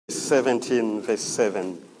17, verse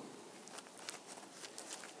 7.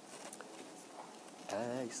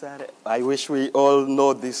 I wish we all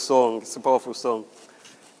know this song. It's a powerful song.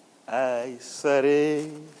 I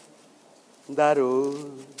surrender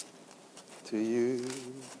all to you.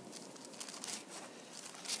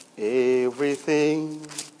 Everything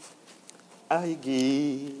I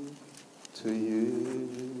give to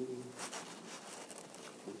you.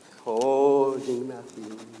 Holding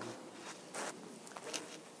nothing.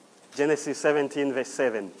 Genesis 17, verse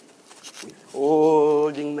 7.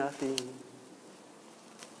 Withholding nothing.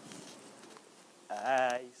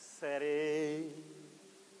 I surrender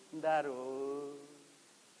all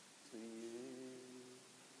to you.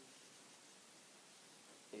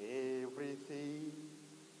 Everything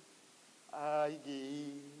I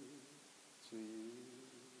give to you.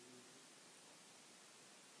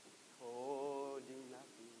 Holding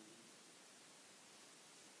nothing.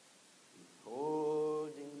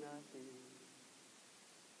 Holding nothing.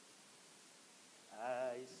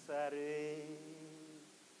 I surrender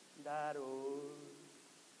all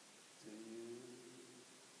to you.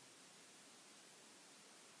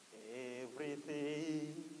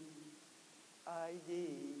 Everything I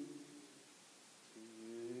give to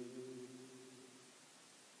you.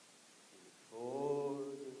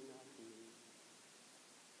 Holding nothing.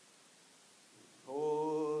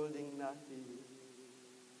 Holding nothing.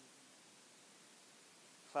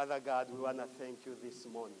 Father God, we want to thank you this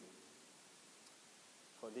morning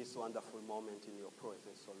for this wonderful moment in your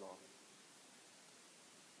presence, O Lord.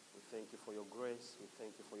 We thank you for your grace. We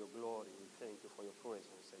thank you for your glory. We thank you for your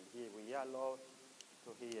presence. And here we are, Lord,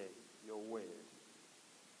 to hear your word.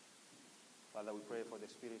 Father, we pray for the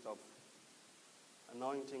spirit of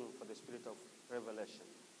anointing, for the spirit of revelation,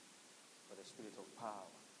 for the spirit of power.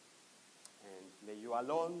 And may you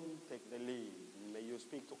alone take the lead. May you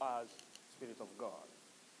speak to us, Spirit of God.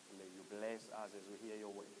 And may you bless us as we hear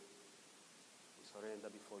your word. We surrender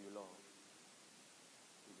before you, Lord.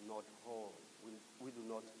 We do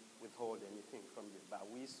not withhold anything from you, but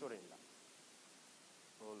we surrender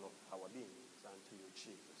all of our beings unto you,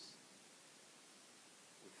 Jesus.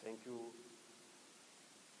 We thank you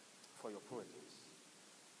for your presence,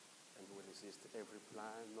 and we resist every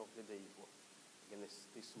plan of the devil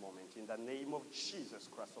against this moment. In the name of Jesus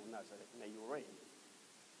Christ of Nazareth, may you reign.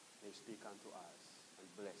 May you speak unto us and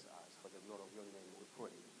bless us. For the glory of your name we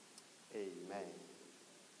pray. Amen.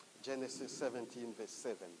 Genesis 17, verse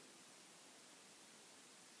 7.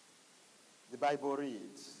 The Bible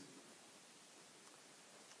reads,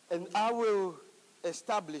 "And I will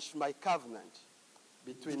establish my covenant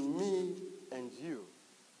between me and you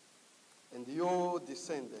and your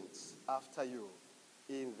descendants after you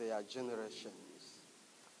in their generations,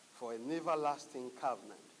 for an everlasting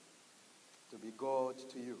covenant to be God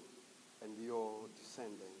to you and your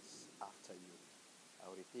descendants after you."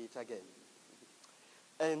 I'll repeat again.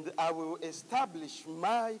 "And I will establish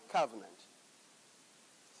my covenant."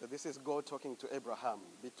 So this is God talking to Abraham.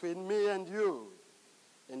 "Between me and you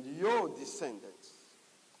and your descendants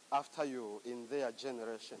after you in their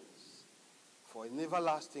generations, for an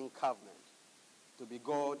everlasting covenant to be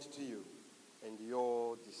God to you and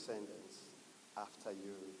your descendants after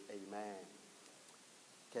you." Amen.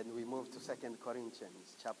 Can we move to 2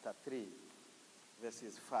 Corinthians chapter 3,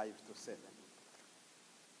 verses 5 to 7.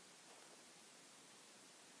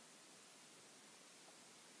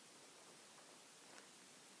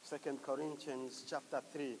 2 Corinthians chapter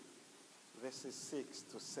 3, verses 6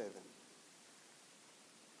 to 7.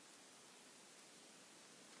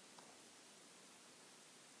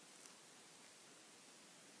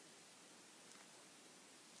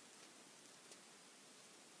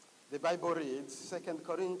 The Bible reads, 2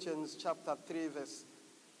 Corinthians chapter 3, verse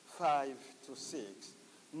 5 to 6.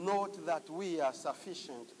 "Note that we are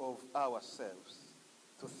sufficient of ourselves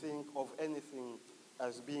to think of anything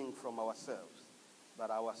as being from ourselves, but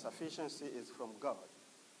our sufficiency is from God,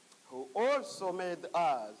 who also made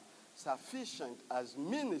us sufficient as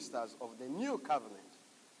ministers of the new covenant,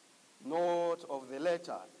 not of the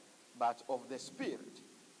letter, but of the Spirit.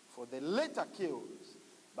 For the letter kills,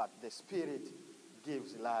 but the Spirit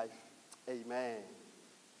gives life." Amen.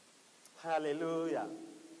 Hallelujah.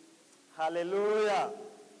 Hallelujah.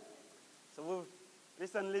 So we've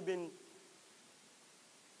recently been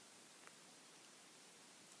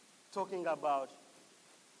talking about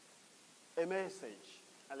a message.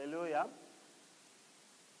 Hallelujah.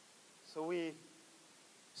 So we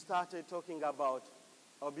started talking about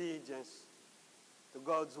obedience to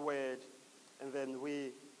God's word, and then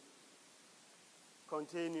we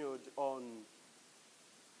continued on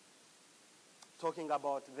talking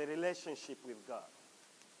about the relationship with God.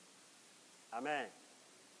 Amen.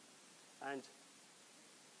 And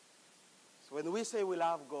so when we say we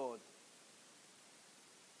love God,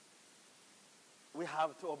 we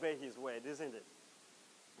have to obey his word, isn't it?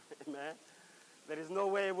 Amen. There is no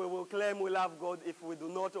way we will claim we love God if we do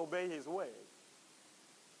not obey his word.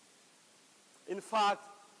 In fact,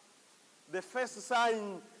 the first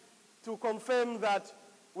sign to confirm that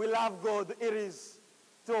we love God, it is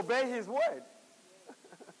to obey his word.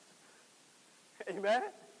 Amen?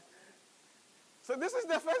 So this is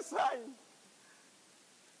the first sign.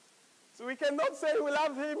 So we cannot say we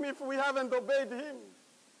love him if we haven't obeyed him.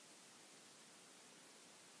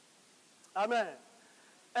 Amen.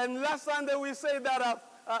 And last Sunday we said that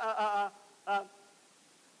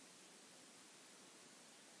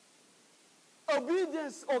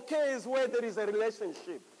obedience occurs where there is a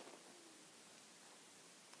relationship.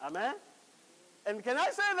 Amen? And can I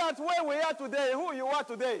say that where we are today, who you are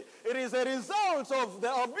today, it is a result of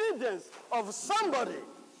the obedience of somebody.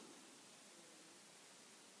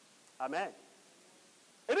 Amen.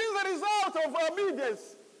 It is a result of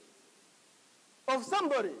obedience of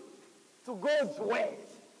somebody to God's word,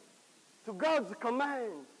 to God's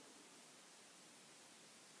command.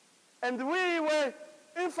 And we were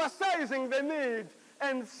emphasizing the need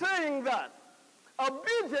and saying that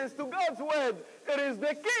obedience to God's word, it is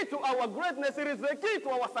the key to our greatness, it is the key to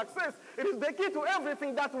our success, it is the key to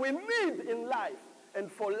everything that we need in life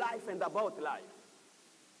and for life and about life.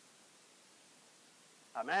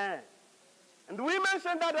 Amen. And we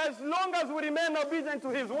mentioned that as long as we remain obedient to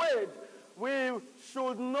his word, we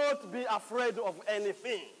should not be afraid of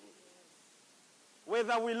anything.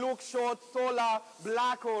 Whether we look short, taller,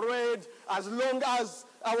 black or red, as long as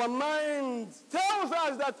our mind tells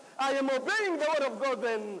us that I am obeying the word of God,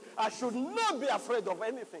 then I should not be afraid of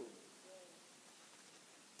anything.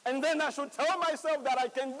 And then I should tell myself that I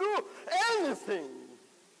can do anything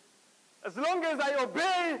as long as I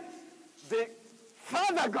obey the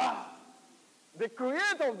Father God, the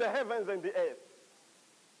creator of the heavens and the earth.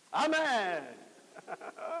 Amen.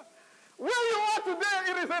 Where you are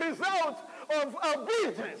today, it is a result of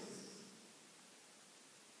obedience.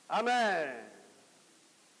 Amen.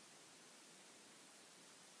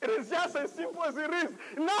 It is just as simple as it is.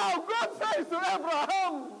 Now God says to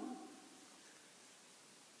Abraham,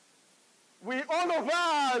 we all of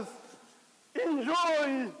us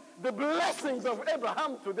enjoy the blessings of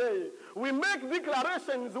Abraham today. We make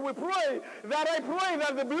declarations, we pray that I pray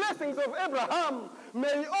that the blessings of Abraham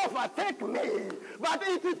may overtake me. But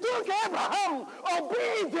it took Abraham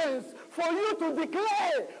obedience for you to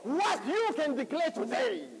declare what you can declare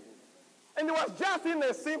today. And it was just in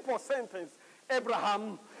a simple sentence.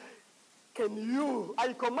 Abraham,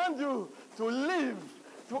 I command you to live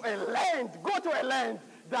to a land, go to a land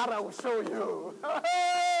that I will show you.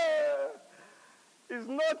 It's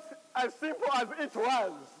not as simple as it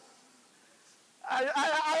was.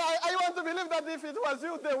 I want to believe that if it was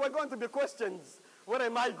you, there were going to be questions. Where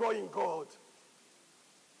am I going, God?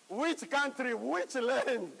 Which country, which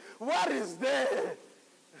land? What is there?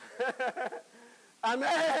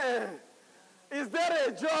 Amen. Is there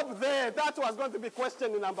a job there? That was going to be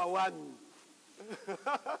question number one.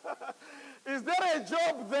 Is there a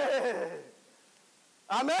job there?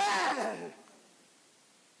 Amen.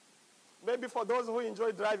 Maybe for those who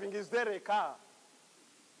enjoy driving, is there a car?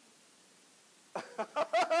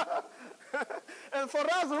 And for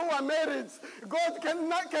us who are married, God,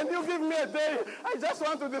 can you give me a day? I just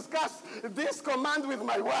want to discuss this command with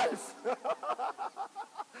my wife.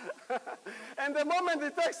 And the moment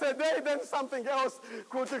it takes a day, then something else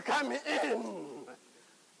could come in.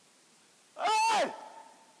 Hey!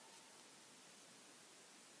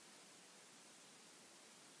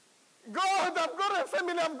 God, I've got a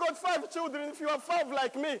family, I've got 5 children. If you have 5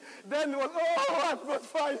 like me, then I've got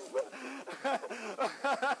 5.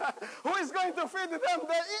 Who is going to feed them?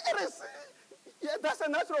 That's a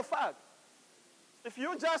natural fact. If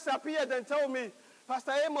you just appeared and told me,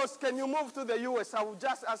 Pastor Amos, can you move to the U.S.? I will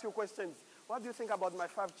just ask you questions. What do you think about my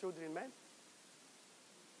 5 children, man?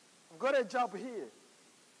 I've got a job here.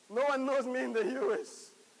 No one knows me in the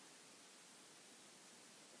U.S.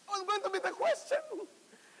 What's going to be the question?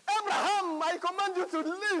 Abraham, I command you to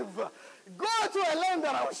live. Go to a land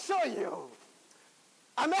that I will show you.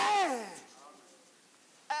 Amen.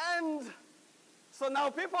 And so now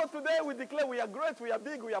people today, we declare we are great, we are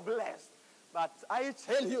big, we are blessed. But I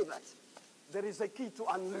tell you that there is a key to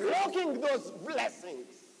unlocking those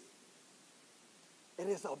blessings. It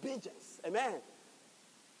is obedience. Amen.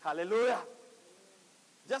 Hallelujah.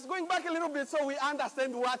 Just going back a little bit so we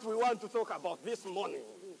understand what we want to talk about this morning.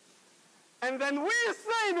 And then we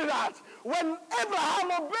say that when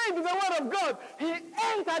Abraham obeyed the word of God, he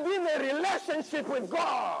entered in a relationship with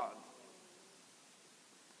God.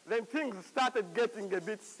 then things started getting a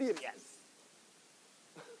bit serious.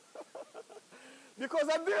 Because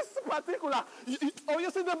at this particular, you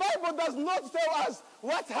see, the Bible does not tell us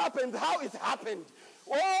what happened, how it happened.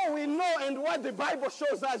 All we know and what the Bible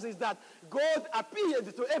shows us is that God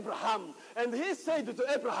appeared to Abraham, and he said to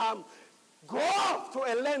Abraham, go off to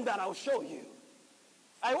a land that I'll show you.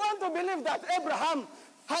 I want to believe that Abraham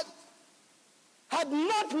had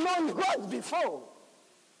not known God before.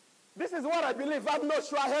 This is what I believe. I'm not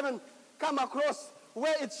sure. I haven't come across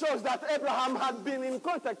where it shows that Abraham had been in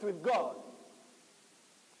contact with God.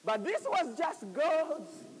 But this was just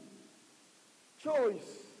God's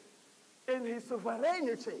choice in his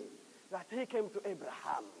sovereignty that he came to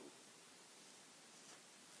Abraham.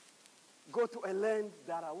 Go to a land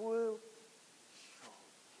that I will show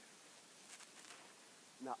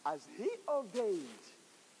you. Now, as he obeyed,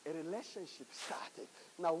 a relationship started.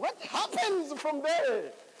 Now, what happens from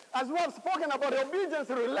there? As we have spoken about obedience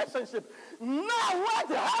and relationship, now what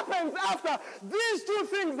happens after these two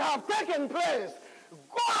things have taken place?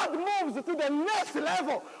 God moves to the next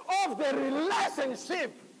level of the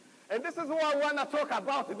relationship. And this is what I want to talk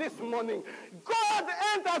about this morning. God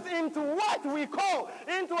enters into what we call,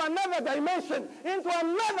 into another dimension, into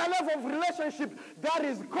another level of relationship that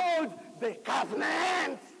is called the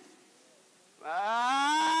covenant.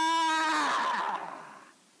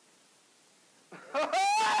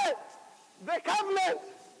 The covenant.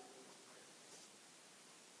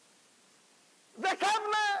 The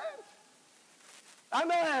covenant.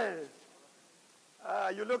 Amen.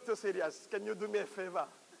 You look too serious. Can you do me a favor?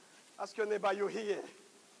 Ask your neighbor, you here?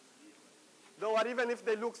 Don't worry, even if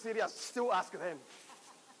they look serious, still ask them.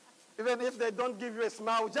 Even if they don't give you a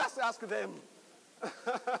smile, just ask them.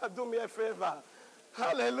 Do me a favor.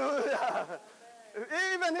 Hallelujah.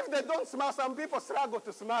 Even if they don't smile, some people struggle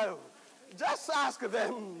to smile. Just ask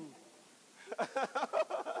them.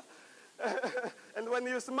 And when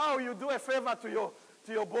you smile, you do a favor to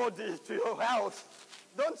your body, to your health.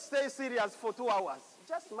 Don't stay serious for 2 hours.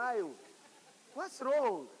 Just smile. What's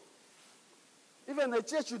wrong? Even at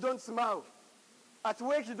church, you don't smile. At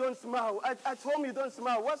work, you don't smile. At home, you don't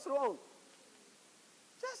smile. What's wrong?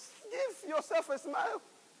 Just give yourself a smile.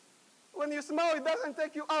 When you smile, it doesn't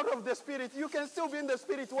take you out of the spirit. You can still be in the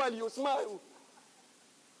spirit while you smile.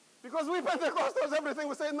 Because we Pentecostals, everything,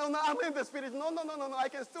 we say, no, I'm in the spirit. No, I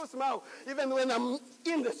can still smile even when I'm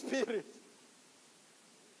in the spirit.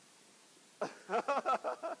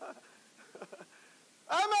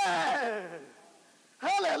 Amen.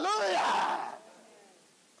 Hallelujah.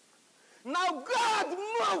 Now God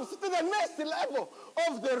moves to the next level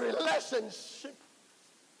of the relationship.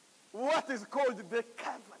 What is called the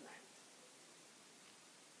covenant.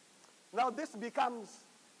 Now this becomes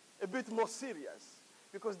a bit more serious.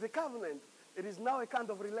 Because the covenant, it is now a kind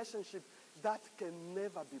of relationship that can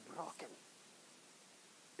never be broken.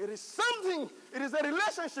 It is something, it is a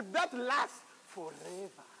relationship that lasts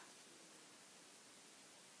forever.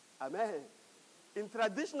 Amen. In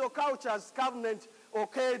traditional cultures, covenant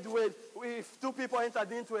occurred with, if two people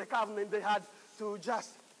entered into a covenant, they had to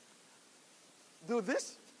just do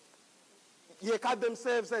this. They cut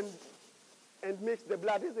themselves and mix the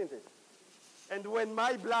blood, isn't it? And when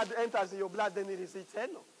my blood enters your blood, then it is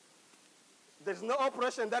eternal. There's no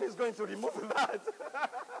operation that is going to remove that.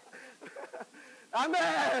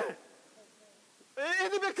 Amen.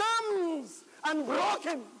 It becomes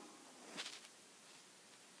unbroken.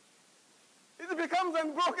 It becomes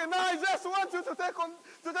unbroken. Now I just want you to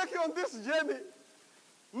take you on this journey.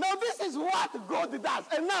 Now this is what God does.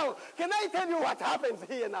 And now, can I tell you what happens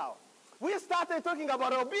here now? We started talking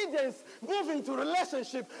about obedience, moving to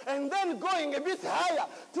relationship, and then going a bit higher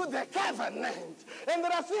to the covenant. And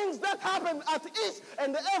there are things that happen at each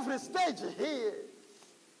and every stage here.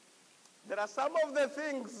 There are some of the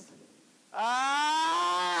things.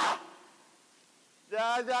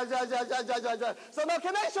 So now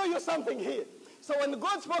can I show you something here? So when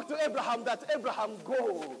God spoke to Abraham that Abraham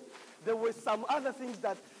go, there were some other things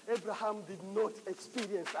that Abraham did not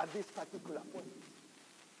experience at this particular point.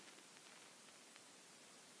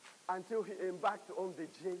 Until he embarked on the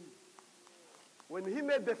journey. When he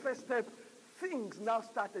made the first step, things now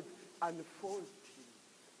started unfolding.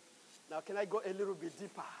 Now, can I go a little bit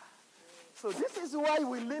deeper? So this is why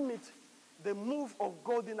we limit the move of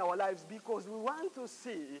God in our lives, because we want to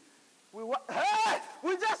see, we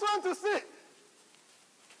just want to see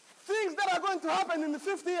things that are going to happen in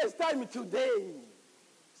 50 years' time today.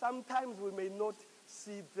 Sometimes we may not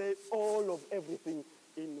see all of everything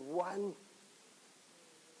in one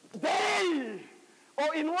day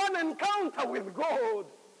or in one encounter with God.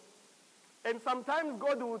 And sometimes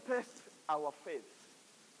God will test our faith.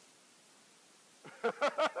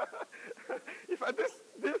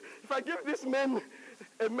 this man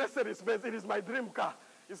a Mercedes-Benz. It is my dream car.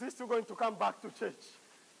 Is he still going to come back to church?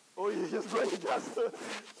 Or he is going just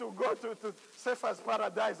to go to Surfer's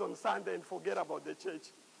Paradise on Sunday and forget about the church?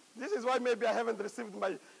 This is why maybe I haven't received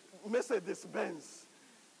my Mercedes-Benz.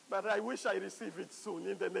 But I wish I receive it soon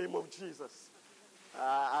in the name of Jesus.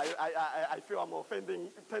 I feel I'm offending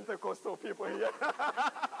Pentecostal people here.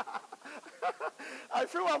 I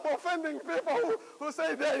feel I'm offending people who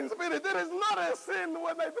say they're in spirit. There is not a sin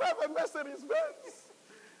when they drive a Mercedes-Benz.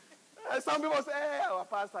 And some people say, hey, our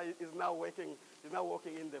pastor is now walking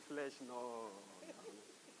in the flesh. No.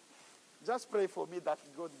 Just pray for me that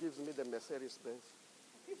God gives me the Mercedes-Benz.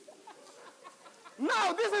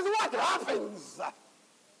 Now, this is what happens.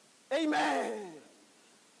 Amen.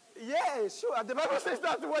 Yes, sure. The Bible says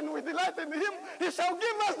that when we delight in him, he shall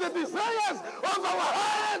give us the desires of our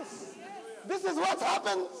hearts. This is what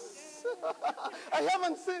happens. I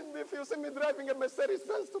haven't seen, if you see me driving a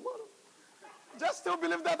Mercedes-Benz tomorrow, just still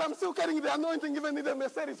believe that I'm still carrying the anointing even in the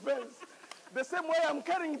Mercedes-Benz. The same way I'm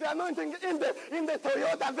carrying the anointing in the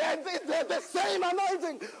Toyota, the same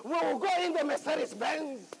anointing will go in the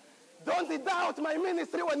Mercedes-Benz. Don't doubt my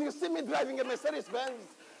ministry when you see me driving a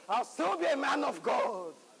Mercedes-Benz. I'll still be a man of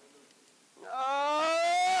God.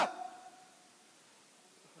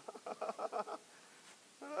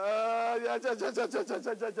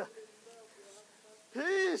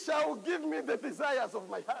 He shall give me the desires of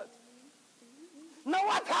my heart. Now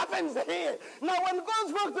what happens here? Now when God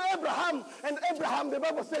spoke to Abraham, and Abraham, the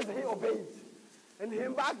Bible says he obeyed. And he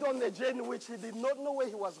embarked on a journey which he did not know where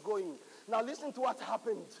he was going. Now listen to what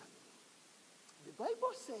happened. The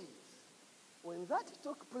Bible says, when that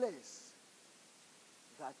took place,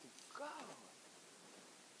 that God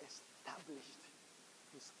established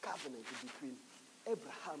his covenant between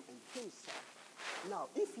Abraham and himself. Now,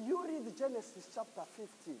 if you read Genesis chapter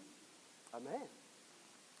 15, amen,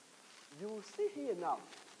 you will see here now,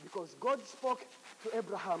 because God spoke to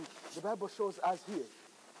Abraham, the Bible shows us here.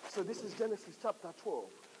 So this is Genesis chapter 12,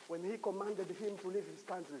 when he commanded him to leave his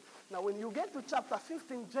country. Now, when you get to chapter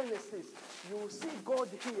 15, Genesis, you will see God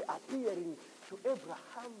here appearing to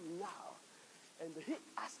Abraham now. And he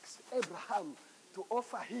asks Abraham to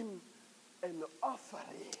offer him an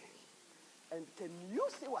offering. And can you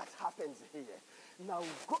see what happens here? Now,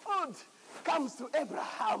 God comes to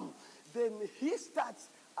Abraham. Then he starts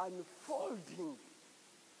unfolding,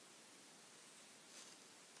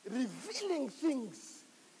 revealing things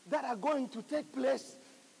that are going to take place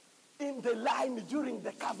in the line during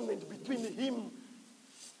the covenant between him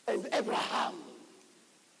and Abraham.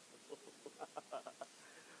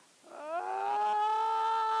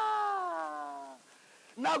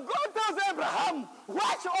 Now God tells Abraham,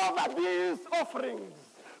 watch over these offerings.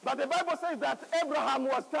 But the Bible says that Abraham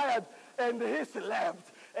was tired and he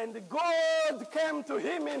slept. And God came to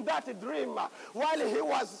him in that dream while he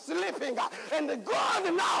was sleeping. And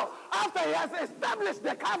God now, after he has established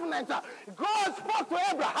the covenant, God spoke to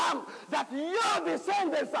Abraham that your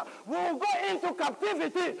descendants will go into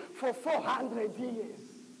captivity for 400 years.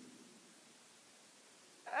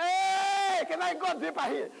 Hey, can I go deeper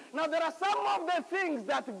here? Now there are some of the things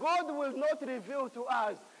that God will not reveal to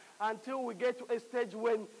us until we get to a stage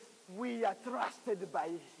when we are trusted by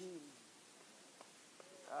him.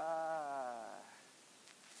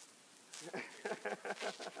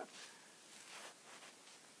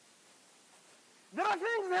 There are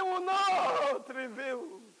things they will not reveal.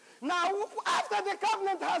 Now, after the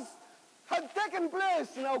covenant had taken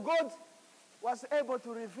place, now God was able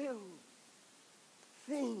to reveal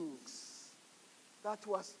things that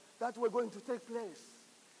were going to take place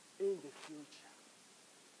in the future.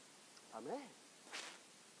 Amen.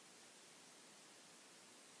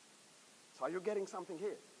 So are you getting something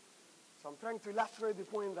here? So I'm trying to illustrate the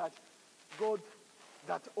point that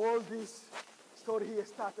that all this story here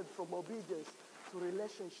started from obedience to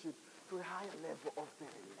relationship to a higher level of the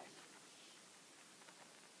relationship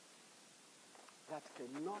that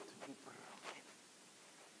cannot be broken.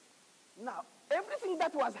 Now, everything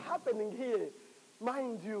that was happening here,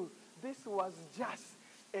 mind you, this was just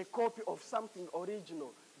a copy of something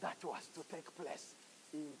original that was to take place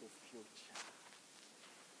in the future.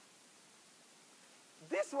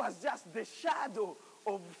 This was just the shadow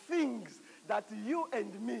of things that you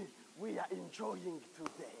and me, we are enjoying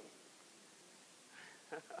today.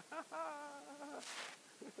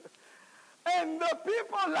 And the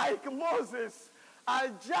people like Moses are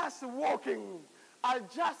just walking, are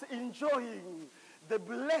just enjoying the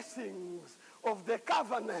blessings of the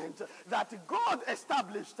covenant that God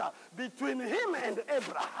established between him and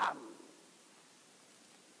Abraham.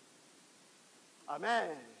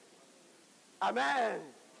 Amen. Amen.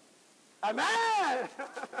 Amen.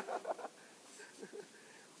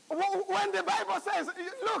 When the Bible says,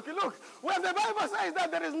 look, when the Bible says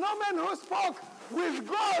that there is no man who spoke with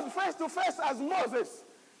God face to face as Moses,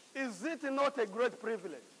 is it not a great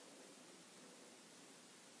privilege?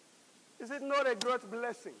 Is it not a great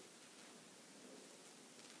blessing?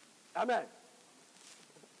 Amen.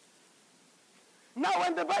 Now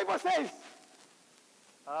when the Bible says,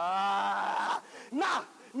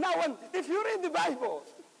 if you read the Bible,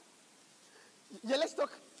 let's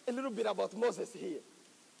talk a little bit about Moses here.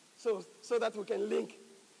 So that we can link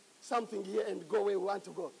something here and go where we want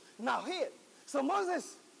to go. Now here, so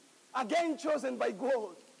Moses, again chosen by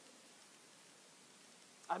God.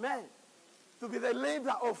 Amen. To be the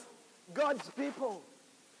leader of God's people.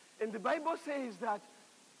 And the Bible says that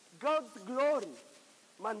God's glory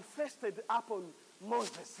manifested upon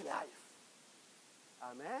Moses' life.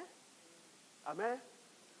 Amen. Amen.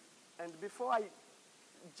 And before I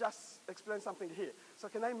just explain something here, so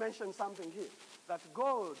can I mention something here? That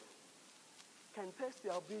God can test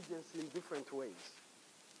your obedience in different ways.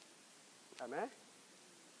 Amen?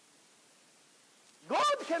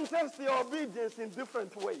 God can test your obedience in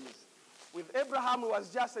different ways. With Abraham, it was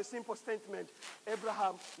just a simple statement.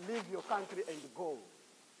 Abraham, leave your country and go.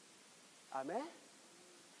 Amen?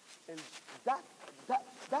 And that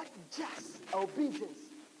just obedience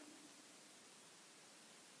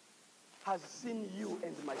has seen you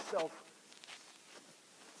and myself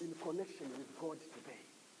in connection with God today.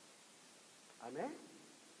 Amen?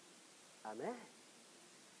 Amen.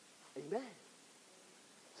 Amen.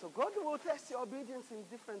 So God will test your obedience in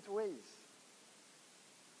different ways.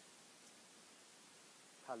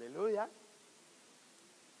 Hallelujah.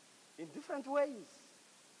 In different ways.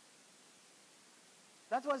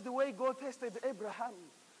 That was the way God tested Abraham.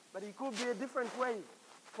 But it could be a different way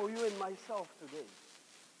for you and myself today.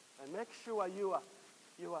 And make sure you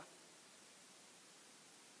are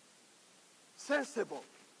sensible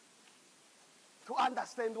to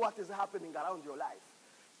understand what is happening around your life.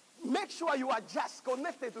 Make sure you are just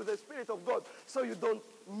connected to the Spirit of God so you don't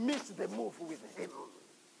miss the move with Him.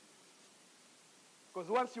 Because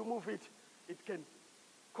once you move it, it can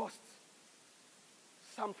cost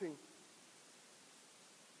something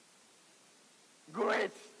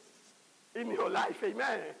great in your life.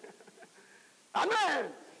 Amen. Amen.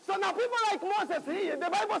 So now people like Moses here, the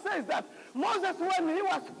Bible says that Moses, when he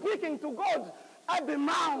was speaking to God at the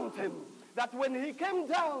mountain, that when he came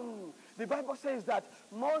down, the Bible says that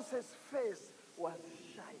Moses' face was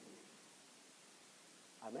shining.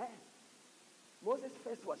 Amen. Moses'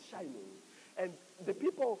 face was shining. And the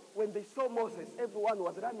people, when they saw Moses, everyone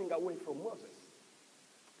was running away from Moses.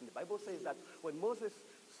 And the Bible says that when Moses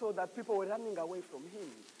saw that people were running away from him,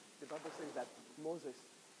 the Bible says that Moses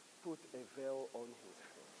put a veil on his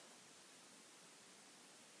head.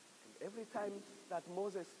 And every time that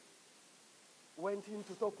Moses went in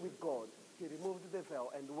to talk with God, he removed the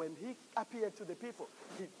veil. And when he appeared to the people,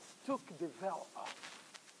 he took the veil off.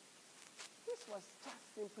 This was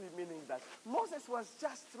just simply meaning that Moses was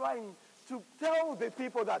just trying to tell the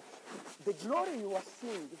people that the glory you are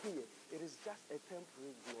seeing here, it is just a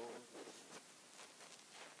temporary glory.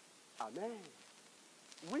 Amen.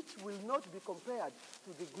 Which will not be compared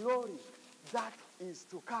to the glory that is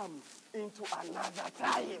to come into another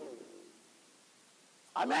time.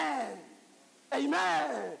 Amen.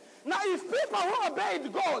 Amen. Now, if people who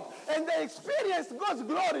obeyed God and they experienced God's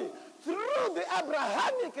glory through the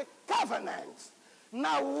Abrahamic covenant,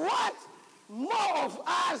 now what more of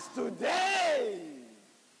us today?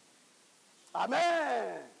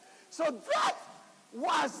 Amen. So that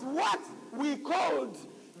was what we called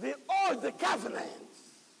the Old Covenant.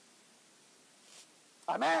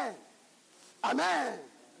 Amen. Amen.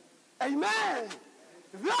 Amen.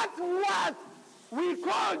 That's what we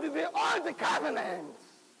called the Old Covenant.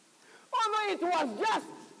 Although it was just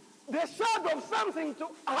the shadow of something to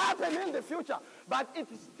happen in the future, but it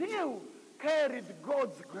still carried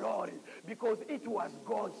God's glory because it was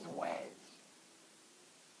God's word.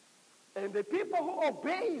 And the people who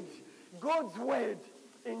obeyed God's word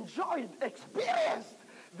enjoyed, experienced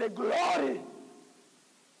the glory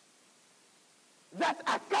that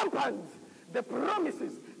accompanied the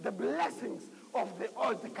promises, the blessings of the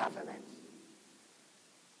Old Covenant.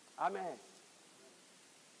 Amen.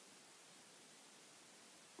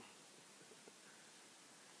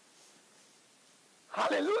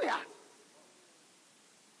 Hallelujah.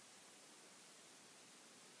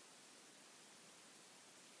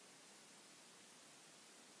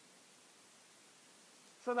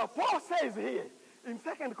 So now Paul says here in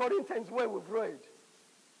 2 Corinthians where we've read,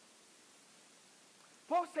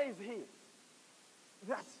 Paul says here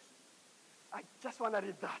that, I just want to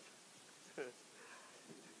read that.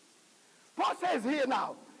 Paul says here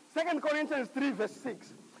now, 2 Corinthians 3 verse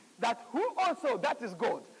 6, that who also, that is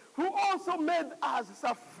God, who also made us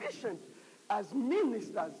sufficient as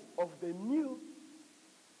ministers of the new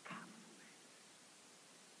covenant.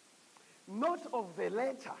 Not of the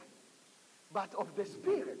letter, but of the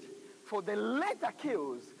Spirit. For the letter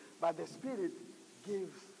kills, but the Spirit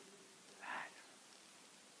gives life.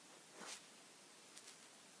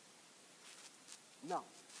 Now,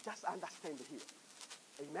 just understand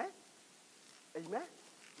here. Amen? Amen?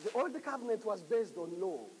 The old covenant was based on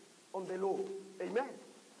law, on the law. Amen?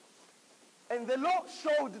 And the law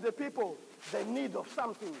showed the people the need of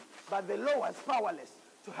something, but the law was powerless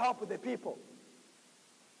to help the people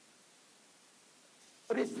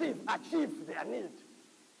achieve their need.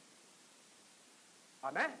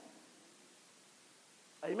 Amen?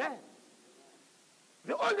 Amen?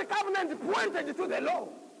 The old covenant pointed to the law.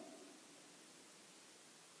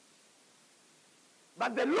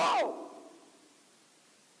 But the law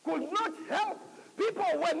could not help. People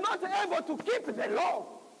were not able to keep the law.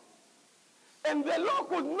 And the law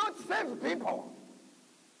could not save people.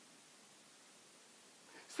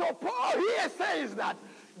 So Paul here says that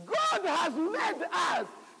God has made us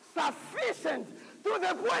sufficient to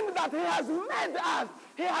the point that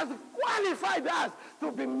he has qualified us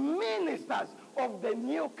to be ministers of the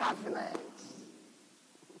new covenant.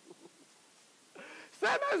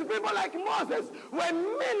 Same as people like Moses were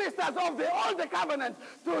ministers of the old covenant.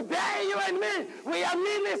 Today, you and me, we are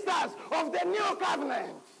ministers of the new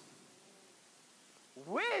covenant,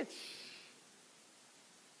 which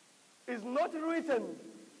is not written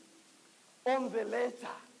on the letter,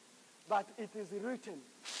 but it is written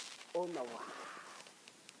on our heart.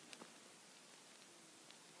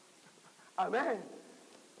 Amen.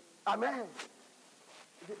 Amen.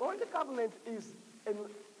 The old covenant is an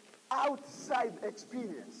outside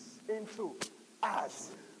experience into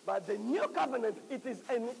us. But the new covenant, it is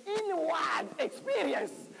an inward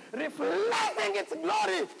experience reflecting its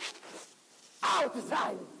glory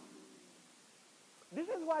outside. This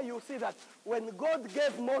is why you see that when God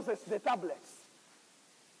gave Moses the tablets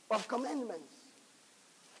of commandments,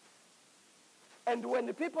 and when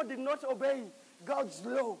the people did not obey God's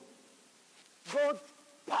law, God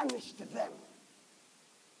punished them.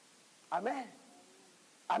 Amen.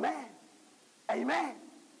 Amen. Amen.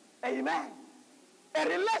 Amen. A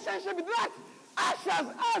relationship that ushers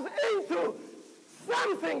us into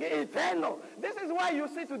something eternal. This is why you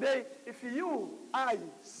see today, if I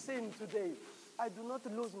sin today, I do not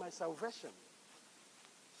lose my salvation.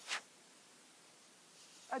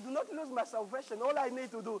 I do not lose my salvation. All I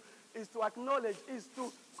need to do is to acknowledge, is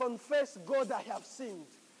to confess, God, I have sinned,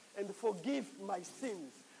 and forgive my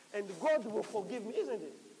sins. And God will forgive me, isn't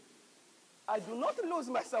it? I do not lose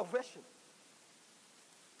my salvation.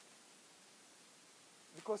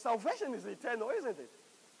 Because salvation is eternal, isn't it?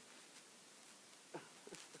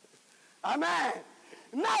 Amen.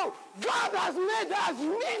 Now, God has made us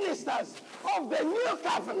ministers of the new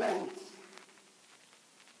covenant.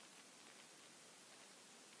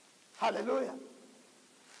 Hallelujah.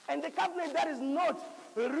 And the covenant that is not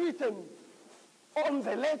written on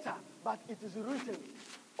the letter, but it is written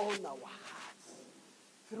on our hearts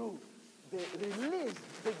through the release,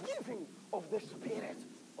 the giving of the Spirit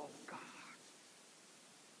of God.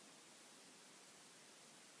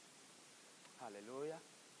 Hallelujah.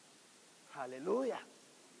 Hallelujah.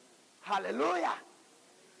 Hallelujah.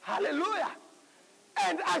 Hallelujah.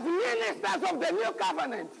 And as ministers of the new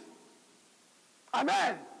covenant,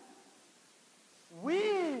 amen, we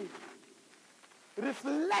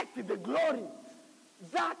reflect the glory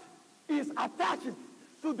that is attached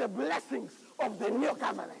to the blessings of the new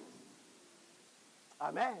covenant.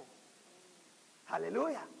 Amen.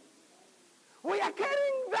 Hallelujah. We are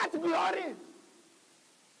carrying that glory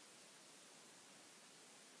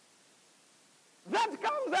that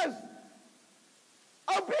comes as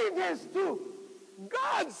obedience to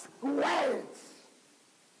God's words.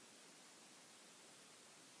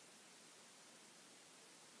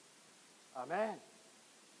 Amen.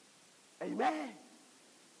 Amen.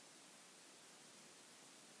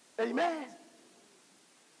 Amen.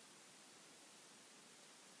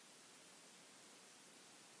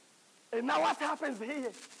 And now what happens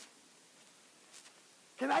here?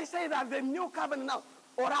 Can I say that the new covenant now?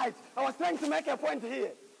 All right, I was trying to make a point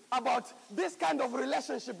here about this kind of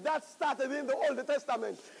relationship that started in the Old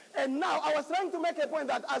Testament. And now I was trying to make a point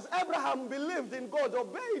that as Abraham believed in God,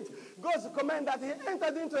 obeyed God's command, that he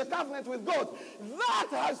entered into a covenant with God, that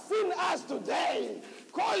has seen us today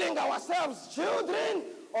calling ourselves children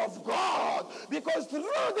of God. Because through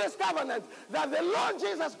this covenant that the Lord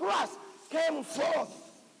Jesus Christ came forth.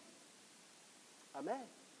 Amen.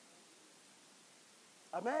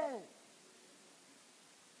 Amen.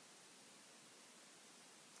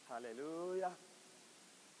 Hallelujah.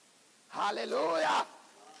 Hallelujah.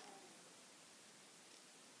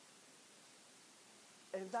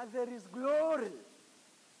 And that there is glory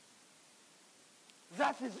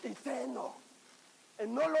that is eternal.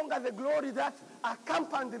 And no longer the glory that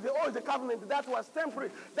accompanied the old covenant, that was temporary,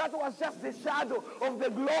 that was just the shadow of the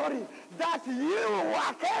glory that you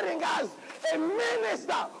are carrying as a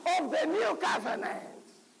minister of the new covenant.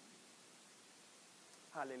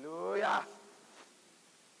 Hallelujah.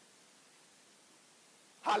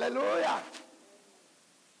 Hallelujah.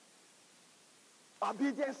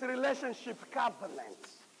 Obedience, relationship, covenant.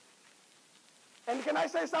 And can I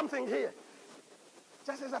say something here?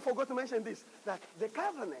 Just as I forgot to mention this, that the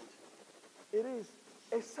covenant, it is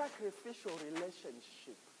a sacrificial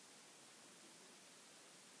relationship.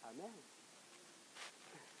 Amen.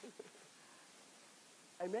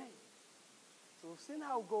 Amen. So we've seen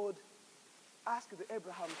how God asked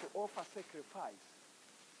Abraham to offer sacrifice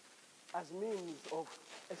as means of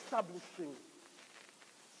establishing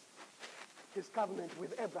his covenant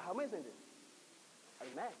with Abraham, isn't it?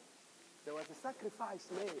 Amen. There was a sacrifice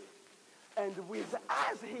made. And with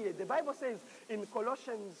us here, the Bible says in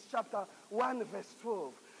Colossians chapter 1 verse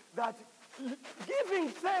 12, that giving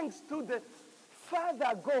thanks to the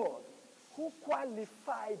Father God who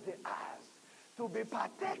qualified us to be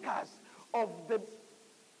partakers of the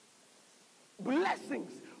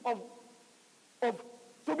blessings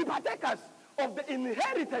to be partakers of the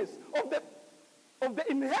inheritance of the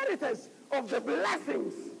inheritance of the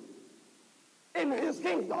blessings in his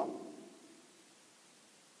kingdom.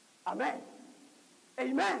 Amen.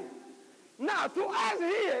 Amen. Now, to us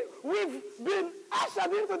here, we've been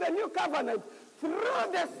ushered into the new covenant through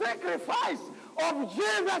the sacrifice of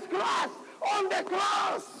Jesus Christ on the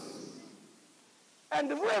cross. And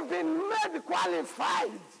we've been made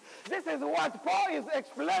qualified. This is what Paul is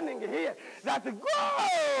explaining here, that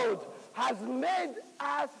God has made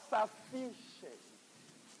us sufficient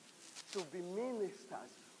to be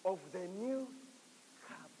ministers of the new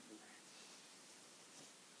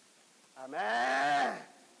Amen.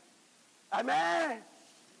 Amen.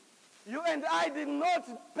 You and I did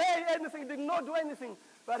not pay anything, did not do anything,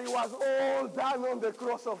 but it was all done on the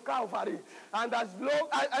cross of Calvary. And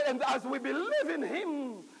as we believe in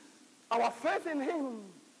him, our faith in him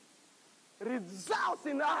results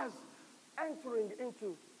in us entering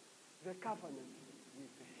into the covenant with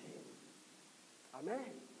him.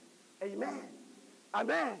 Amen. Amen.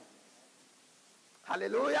 Amen.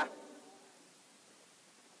 Hallelujah.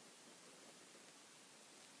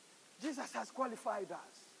 Jesus has qualified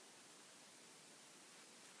us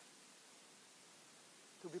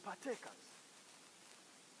to be partakers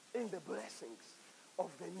in the blessings of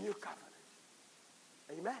the new covenant.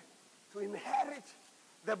 Amen. To inherit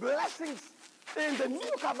the blessings in the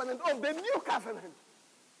new covenant of the new covenant.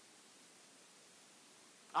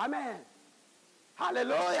 Amen.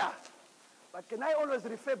 Hallelujah. But can I always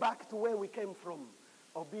refer back to where we came from?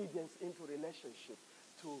 Obedience into relationship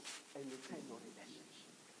to an eternal relationship.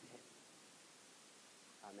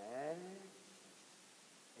 Amen.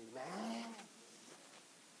 Amen.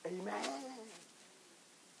 Amen.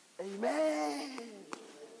 Amen.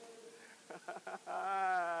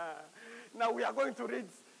 Now we are going to read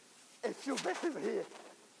a few verses here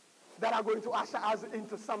that are going to usher us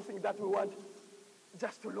into something that we want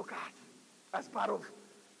just to look at as part of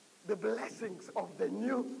the blessings of the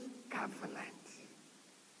new covenant.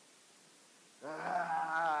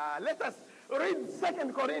 Let us read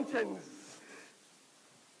 2 Corinthians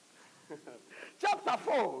chapter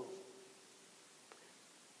 4.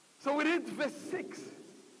 So we read verse 6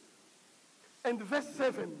 and verse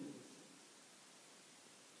 7.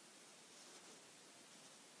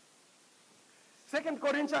 Second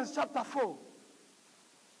Corinthians chapter 4,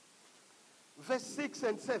 verse 6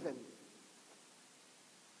 and 7.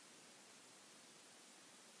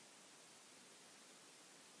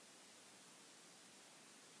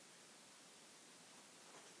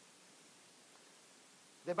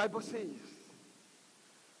 The Bible says,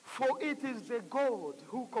 "For it is the God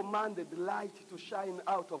who commanded light to shine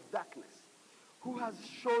out of darkness, who has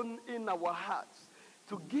shone in our hearts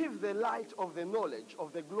to give the light of the knowledge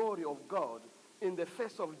of the glory of God in the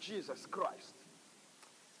face of Jesus Christ."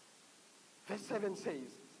 Verse 7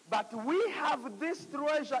 says, "But we have this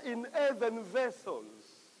treasure in earthen vessels,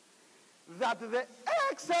 that the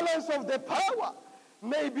excellence of the power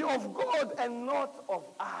may be of God and not of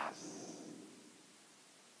us."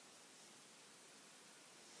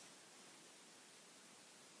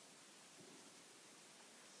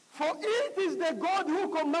 For it is the God who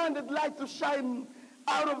commanded light to shine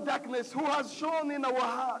out of darkness, who has shone in our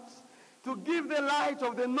hearts to give the light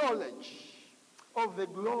of the knowledge of the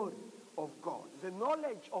glory of God. The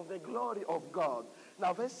knowledge of the glory of God.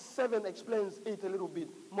 Now verse 7 explains it a little bit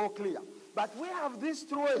more clear. But we have this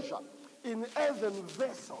treasure in earthen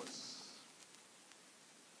vessels.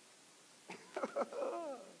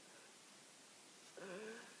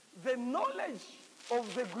 The knowledge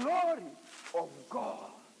of the glory of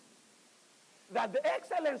God. That the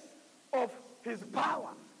excellence of his power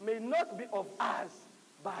may not be of us,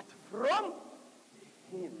 but from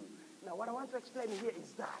him. Now what I want to explain here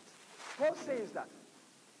is that Paul says that.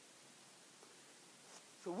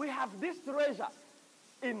 So we have this treasure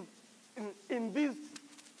in these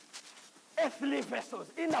earthly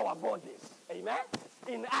vessels, in our bodies. Amen?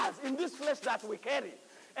 In us, in this flesh that we carry.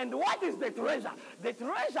 And what is the treasure? The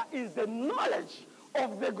treasure is the knowledge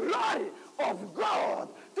of the glory of God,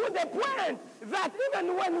 to the point that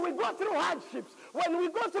even when we go through hardships, when we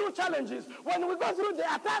go through challenges, when we go through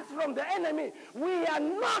the attacks from the enemy, we are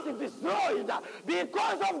not destroyed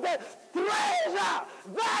because of the treasure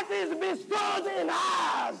that is bestowed in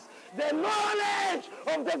us, the knowledge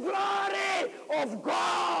of the glory of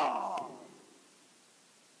God.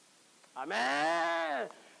 Amen.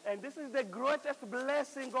 And this is the greatest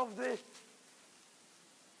blessing of the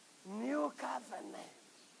new covenant.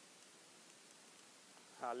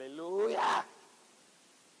 Hallelujah.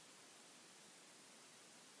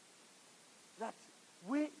 That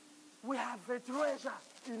we have a treasure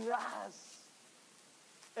in us.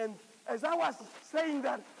 And as I was saying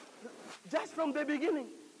that, just from the beginning,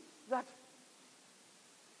 that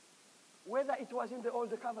whether it was in the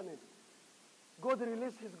Old Covenant, God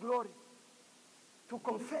released his glory to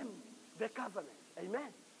confirm the covenant. Amen.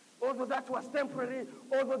 Although that was temporary,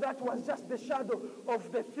 although that was just the shadow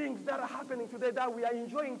of the things that are happening today, that we are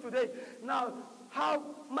enjoying today. Now, how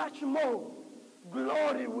much more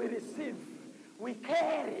glory we receive, we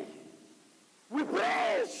carry, we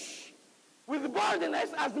praise with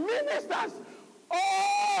boldness as ministers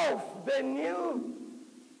of the new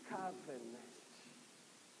covenant.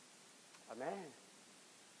 Amen.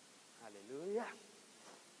 Hallelujah.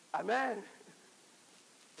 Amen.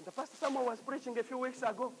 And the Pastor Samuel was preaching a few weeks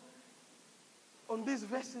ago on these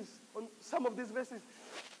verses, on some of these verses,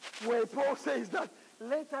 where Paul says that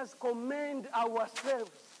let us commend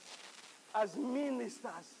ourselves as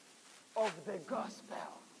ministers of the gospel.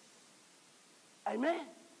 Amen.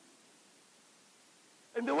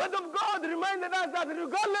 And the word of God reminded us that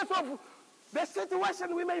regardless of the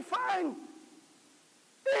situation we may find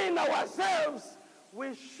in ourselves,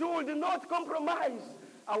 we should not compromise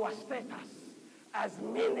our status as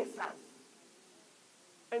ministers.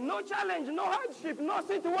 And no challenge, no hardship, no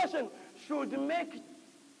situation should make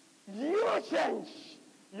you change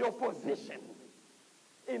your position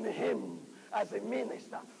in him as a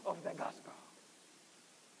minister of the gospel.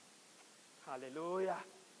 Hallelujah.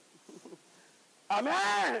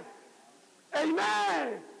 Amen.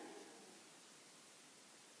 Amen.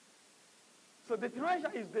 So the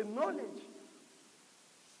treasure is the knowledge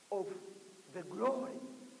of the glory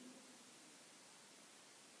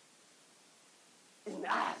in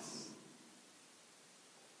us.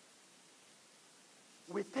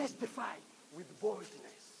 We testify with boldness,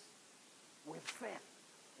 with faith,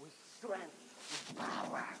 with strength, with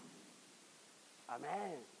power.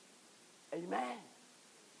 Amen. Amen.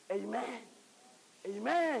 Amen.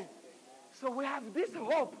 Amen. So we have this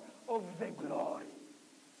hope of the glory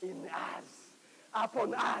in us,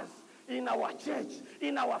 upon us, in our church,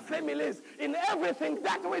 in our families, in everything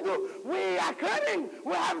that we do. We are carrying,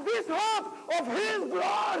 we have this hope of his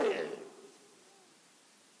glory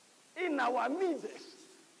in our midst.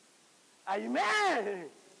 Amen.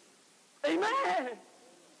 Amen.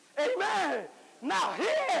 Amen. Now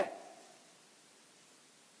here,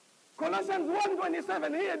 Colossians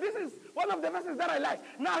 1:27 here, this is one of the verses that I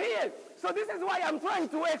like. Now here, so this is why I'm trying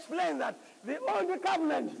to explain that the old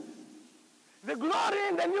covenant, the glory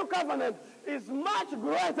in the new covenant is much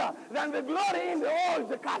greater than the glory in the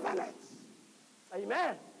old covenant.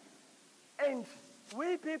 Amen. And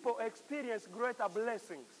we people experience greater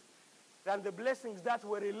blessings than the blessings that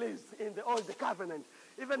were released in the old covenant.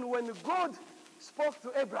 Even when God spoke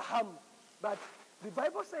to Abraham, but the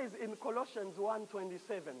Bible says in Colossians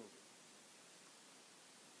 1:27,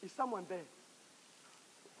 is someone there?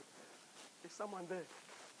 Is someone there?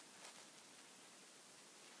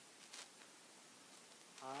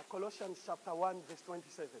 Colossians chapter 1, verse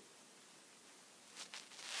 27.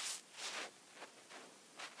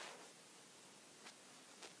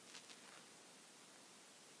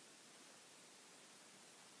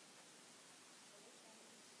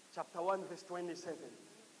 Chapter 1, verse 27.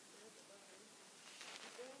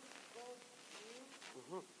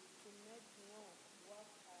 to make known what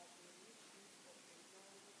are the riches of the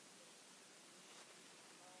glory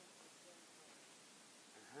among the Gentiles,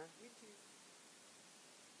 which is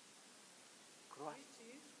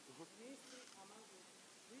mystery among the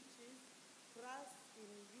which is Christ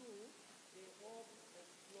in you, the hope of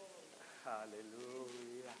glory.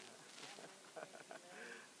 Hallelujah.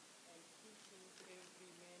 And teaching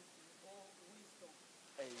every man in all wisdom.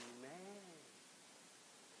 Amen.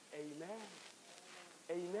 Amen.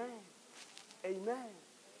 Amen. Amen.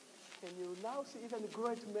 Can you now see even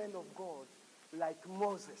great men of God like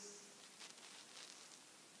Moses,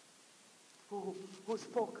 who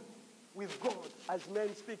spoke with God as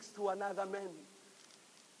man speaks to another man,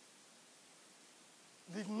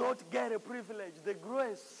 did not get a privilege, the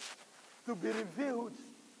grace to be revealed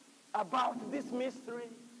about this mystery?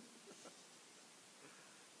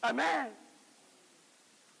 Amen.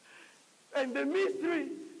 And the mystery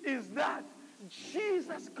is that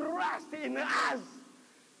Jesus Christ in us,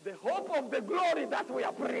 the hope of the glory that we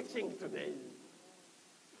are preaching today.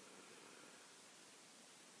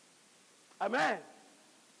 Amen.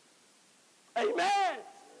 Amen.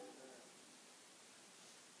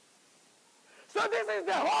 So this is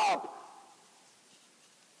the hope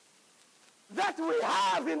that we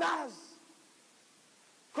have in us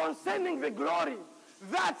concerning the glory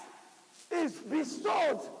that is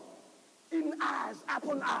bestowed in us,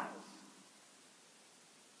 upon us.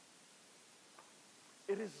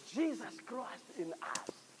 It is Jesus Christ in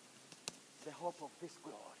us, the hope of this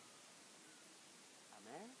glory.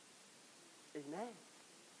 Amen.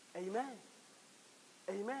 Amen. Amen.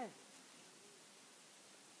 Amen.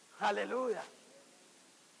 Hallelujah.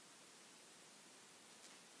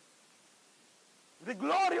 The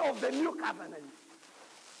glory of the new covenant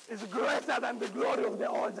is greater than the glory of the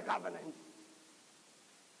old covenant.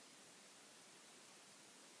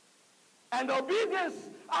 And obedience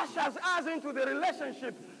ushers us into the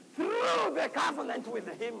relationship through the covenant with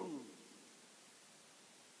him.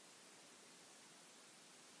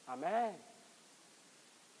 Amen.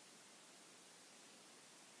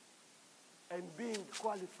 And being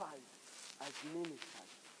qualified as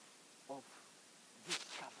ministers of this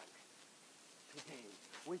covenant today,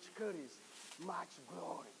 which carries much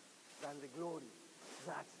glory than the glory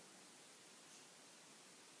that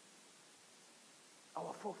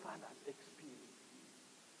our forefathers experienced.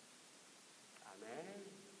 Amen.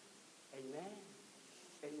 Amen.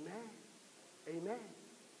 Amen. Amen.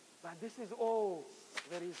 But this is all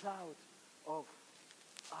the result of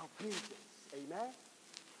our obedience. Amen.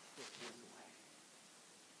 This is the way.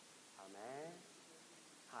 Amen.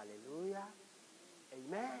 Hallelujah.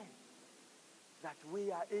 Amen. That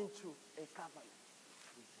we are into a covenant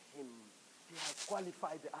with him. He has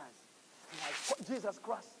qualified us. Jesus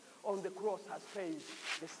Christ on the cross has paid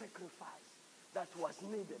the sacrifice that was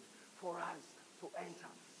needed for us to enter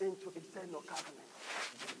into eternal covenant.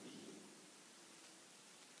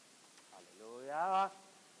 Hallelujah.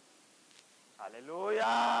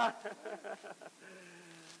 Hallelujah.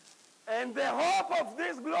 And the hope of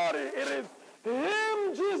this glory, it is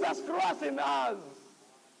him, Jesus Christ in us.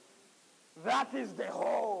 That is the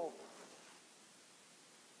hope.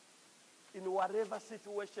 In whatever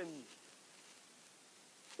situation,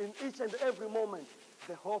 in each and every moment,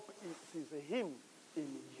 the hope is him in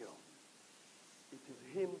you. It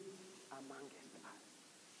is him amongst us.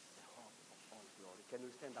 The hope of all glory. Can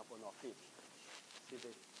we stand up on our feet? See,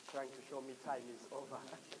 they're trying to show me time is over.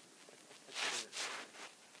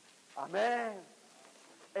 Amen.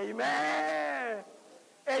 Amen.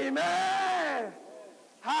 Amen.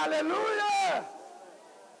 Hallelujah.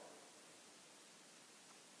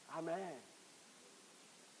 Amen.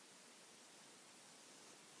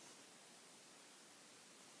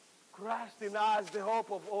 Christ in us, the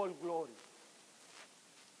hope of all glory.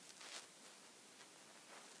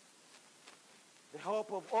 The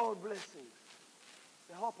hope of all blessings.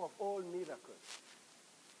 The hope of all miracles.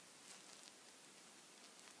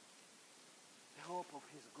 The hope of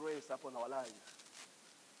his grace upon our lives.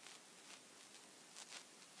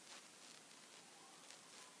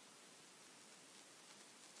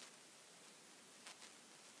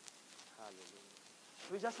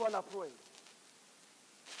 Hallelujah. We just want to pray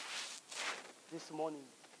this morning.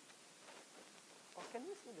 Oh, can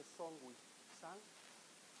we sing the song we sang?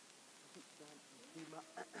 Yes.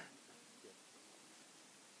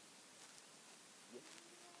 Yes.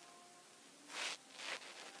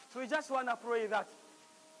 So we just want to pray that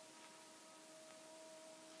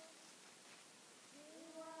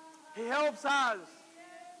he helps us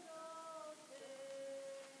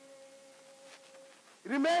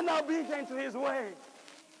remain obedient to his way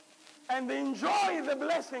and enjoy the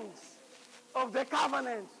blessings of the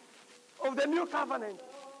covenant, of the new covenant.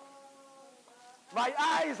 My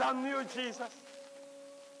eyes are new, Jesus.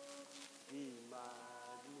 Be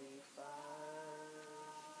magnified.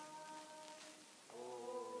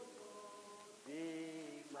 Oh Lord,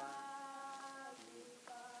 be magnified.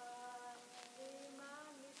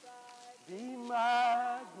 Be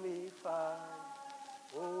magnified.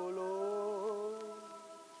 Oh Lord,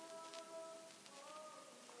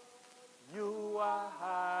 you are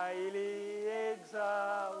highly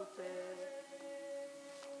exalted,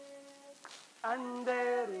 and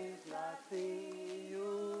there is nothing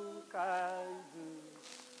you can do.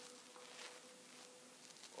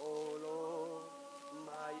 Oh Lord,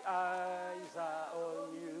 my eyes are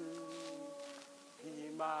on you. Be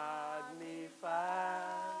magnified.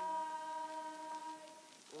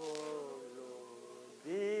 Oh Lord,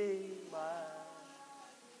 be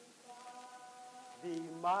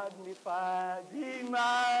magnified. Be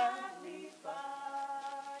magnified.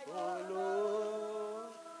 Oh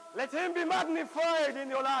Lord, let him be magnified in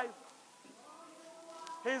your life.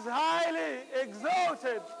 He's highly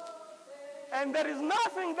exalted, and there is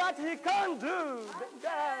nothing that he can't do.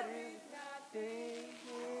 There is nothing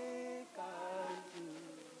he can't do.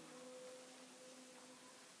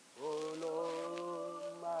 Oh Lord,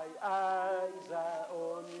 my eyes are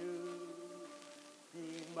on you. Be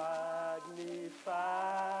magnified.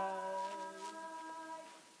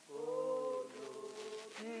 Oh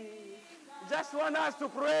Lord, just want us to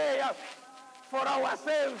pray for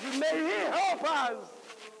ourselves. May he help us.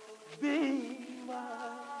 Be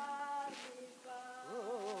magnified.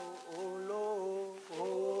 Oh Lord,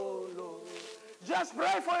 oh Lord. Just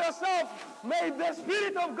pray for yourself. May the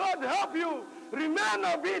Spirit of God help you remain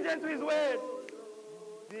obedient to his word.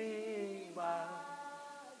 Be magnified.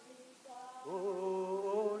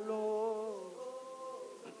 Oh Lord.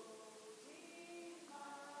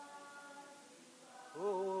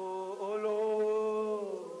 Oh Lord.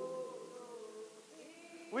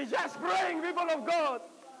 We're just praying, people of God.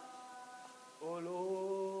 Oh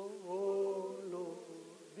Lord,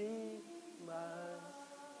 be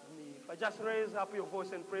magnified. Just raise up your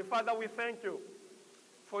voice and pray. Father, we thank you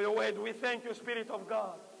for your word. We thank you, Spirit of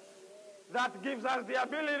God, that gives us the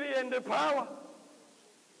ability and the power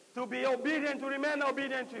to be obedient, to remain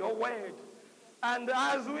obedient to your word. And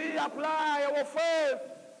as we apply our faith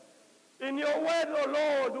in your word, oh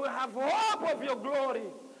Lord, we have hope of your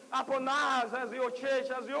glory upon us as your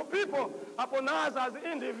church, as your people, upon us as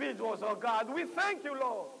individuals, oh God. We thank you,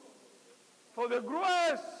 Lord, for the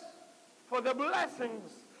grace, for the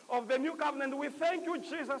blessings of the new covenant. We thank you,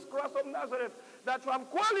 Jesus Christ of Nazareth, that you have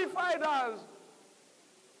qualified us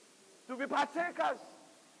to be partakers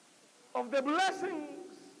of the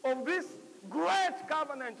blessings of this great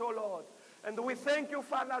covenant, oh Lord. And we thank you,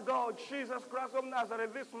 Father God, Jesus Christ of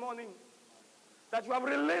Nazareth, this morning, that you have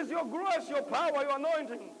released your grace, your power, your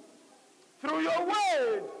anointing through your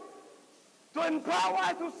word to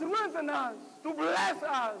empower, to strengthen us, to bless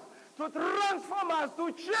us, to transform us,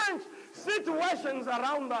 to change situations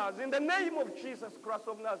around us. In the name of Jesus Christ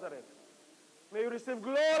of Nazareth, may you receive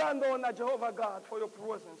glory and honor, Jehovah God, for your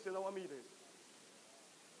presence in our midst.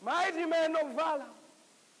 Mighty men of valor,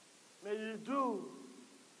 may you do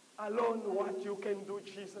alone what you can do,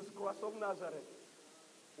 Jesus Christ of Nazareth.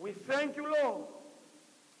 We thank you, Lord,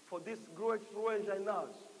 for this great treasure in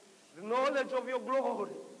us, the knowledge of your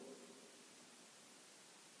glory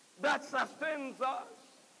that sustains us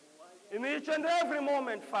in each and every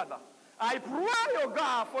moment, Father. I pray, oh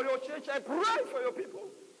God, for your church. I pray for your people.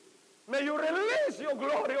 May you release your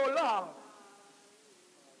glory, oh Lord,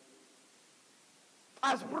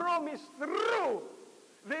 as promised through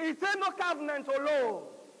the eternal covenant, oh Lord,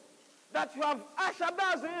 that you have ushered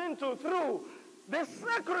us into through the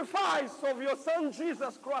sacrifice of your Son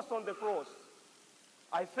Jesus Christ on the cross.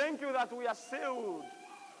 I thank you that we are sealed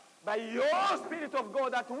by your Spirit of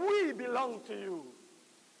God, that we belong to you.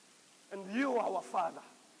 And you, our Father,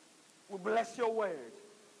 we bless your word.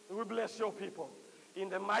 We bless your people. In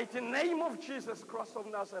the mighty name of Jesus Christ of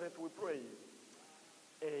Nazareth, we pray.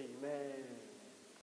 Amen.